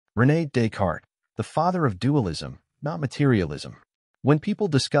René Descartes, the father of dualism, not materialism. When people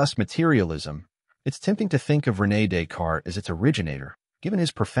discuss materialism, it's tempting to think of René Descartes as its originator, given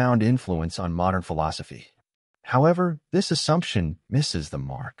his profound influence on modern philosophy. However, this assumption misses the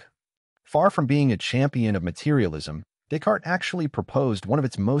mark. Far from being a champion of materialism, Descartes actually proposed one of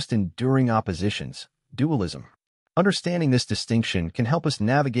its most enduring oppositions, dualism. Understanding this distinction can help us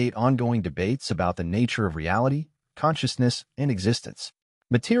navigate ongoing debates about the nature of reality, consciousness, and existence.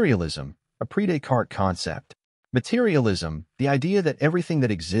 Materialism, a pre-Descartes concept. Materialism, the idea that everything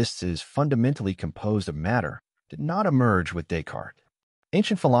that exists is fundamentally composed of matter, did not emerge with Descartes.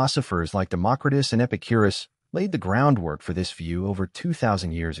 Ancient philosophers like Democritus and Epicurus laid the groundwork for this view over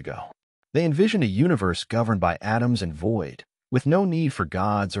 2,000 years ago. They envisioned a universe governed by atoms and void, with no need for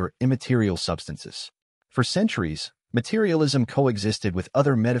gods or immaterial substances. For centuries, materialism coexisted with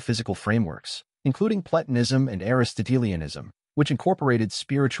other metaphysical frameworks, including Platonism and Aristotelianism, which incorporated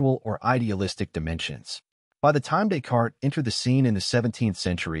spiritual or idealistic dimensions. By the time Descartes entered the scene in the 17th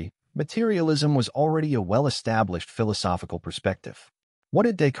century, materialism was already a well-established philosophical perspective. What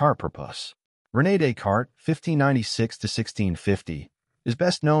did Descartes propose? René Descartes, 1596 to 1650, is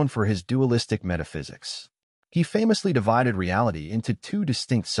best known for his dualistic metaphysics. He famously divided reality into two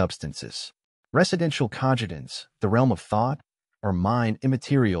distinct substances: residential cogitans, the realm of thought, or mind,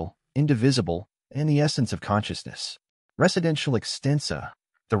 immaterial, indivisible, and the essence of consciousness; residential extensa,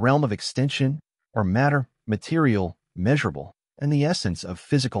 the realm of extension, or matter, material, measurable, and the essence of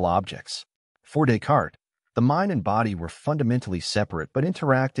physical objects. For Descartes, the mind and body were fundamentally separate but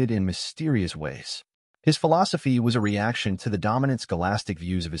interacted in mysterious ways. His philosophy was a reaction to the dominant scholastic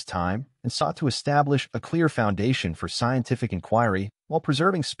views of his time and sought to establish a clear foundation for scientific inquiry while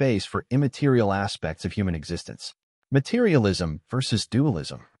preserving space for immaterial aspects of human existence. Materialism versus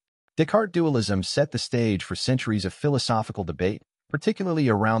dualism. Descartes' dualism set the stage for centuries of philosophical debate, particularly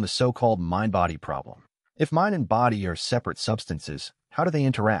around the so-called mind-body problem. If mind and body are separate substances, how do they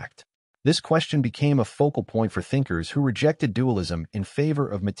interact? This question became a focal point for thinkers who rejected dualism in favor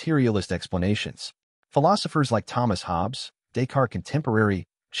of materialist explanations. Philosophers like Thomas Hobbes, Descartes' contemporary,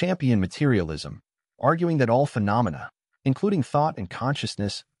 championed materialism, arguing that all phenomena, including thought and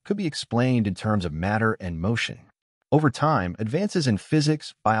consciousness, could be explained in terms of matter and motion. Over time, advances in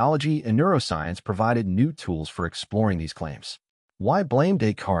physics, biology, and neuroscience provided new tools for exploring these claims. Why blame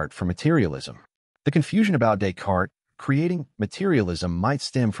Descartes for materialism? The confusion about Descartes creating materialism might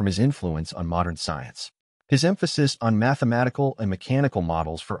stem from his influence on modern science. His emphasis on mathematical and mechanical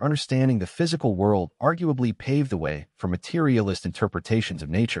models for understanding the physical world arguably paved the way for materialist interpretations of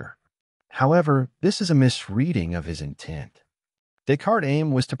nature. However, this is a misreading of his intent. Descartes'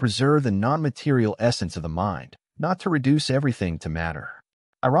 aim was to preserve the non-material essence of the mind, not to reduce everything to matter.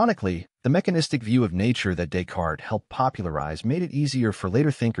 Ironically, the mechanistic view of nature that Descartes helped popularize made it easier for later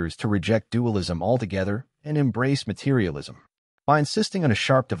thinkers to reject dualism altogether and embrace materialism. By insisting on a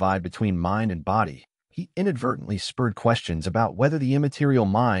sharp divide between mind and body, he inadvertently spurred questions about whether the immaterial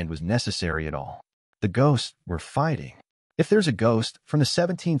mind was necessary at all. The ghosts were fighting. If there's a ghost from the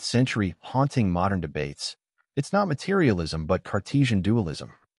 17th century haunting modern debates, it's not materialism but Cartesian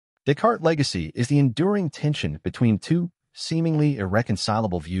dualism. Descartes' legacy is the enduring tension between two seemingly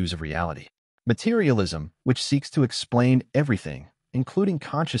irreconcilable views of reality. Materialism, which seeks to explain everything, including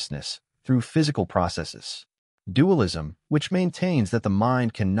consciousness, through physical processes. Dualism, which maintains that the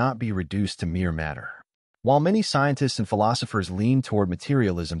mind cannot be reduced to mere matter. While many scientists and philosophers lean toward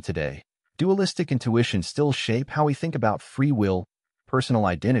materialism today, dualistic intuitions still shape how we think about free will, personal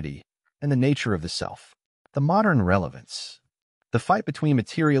identity, and the nature of the self. The modern relevance. The fight between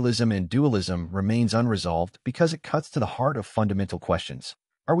materialism and dualism remains unresolved because it cuts to the heart of fundamental questions.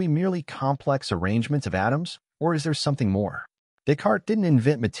 Are we merely complex arrangements of atoms, or is there something more? Descartes didn't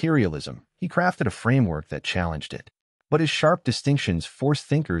invent materialism, he crafted a framework that challenged it. But his sharp distinctions force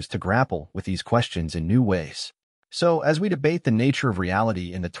thinkers to grapple with these questions in new ways. So, as we debate the nature of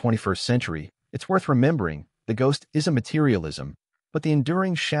reality in the 21st century, it's worth remembering the ghost isn't materialism, but the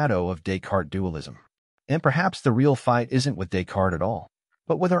enduring shadow of Descartes' dualism. And perhaps the real fight isn't with Descartes at all,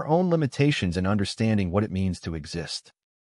 but with our own limitations in understanding what it means to exist.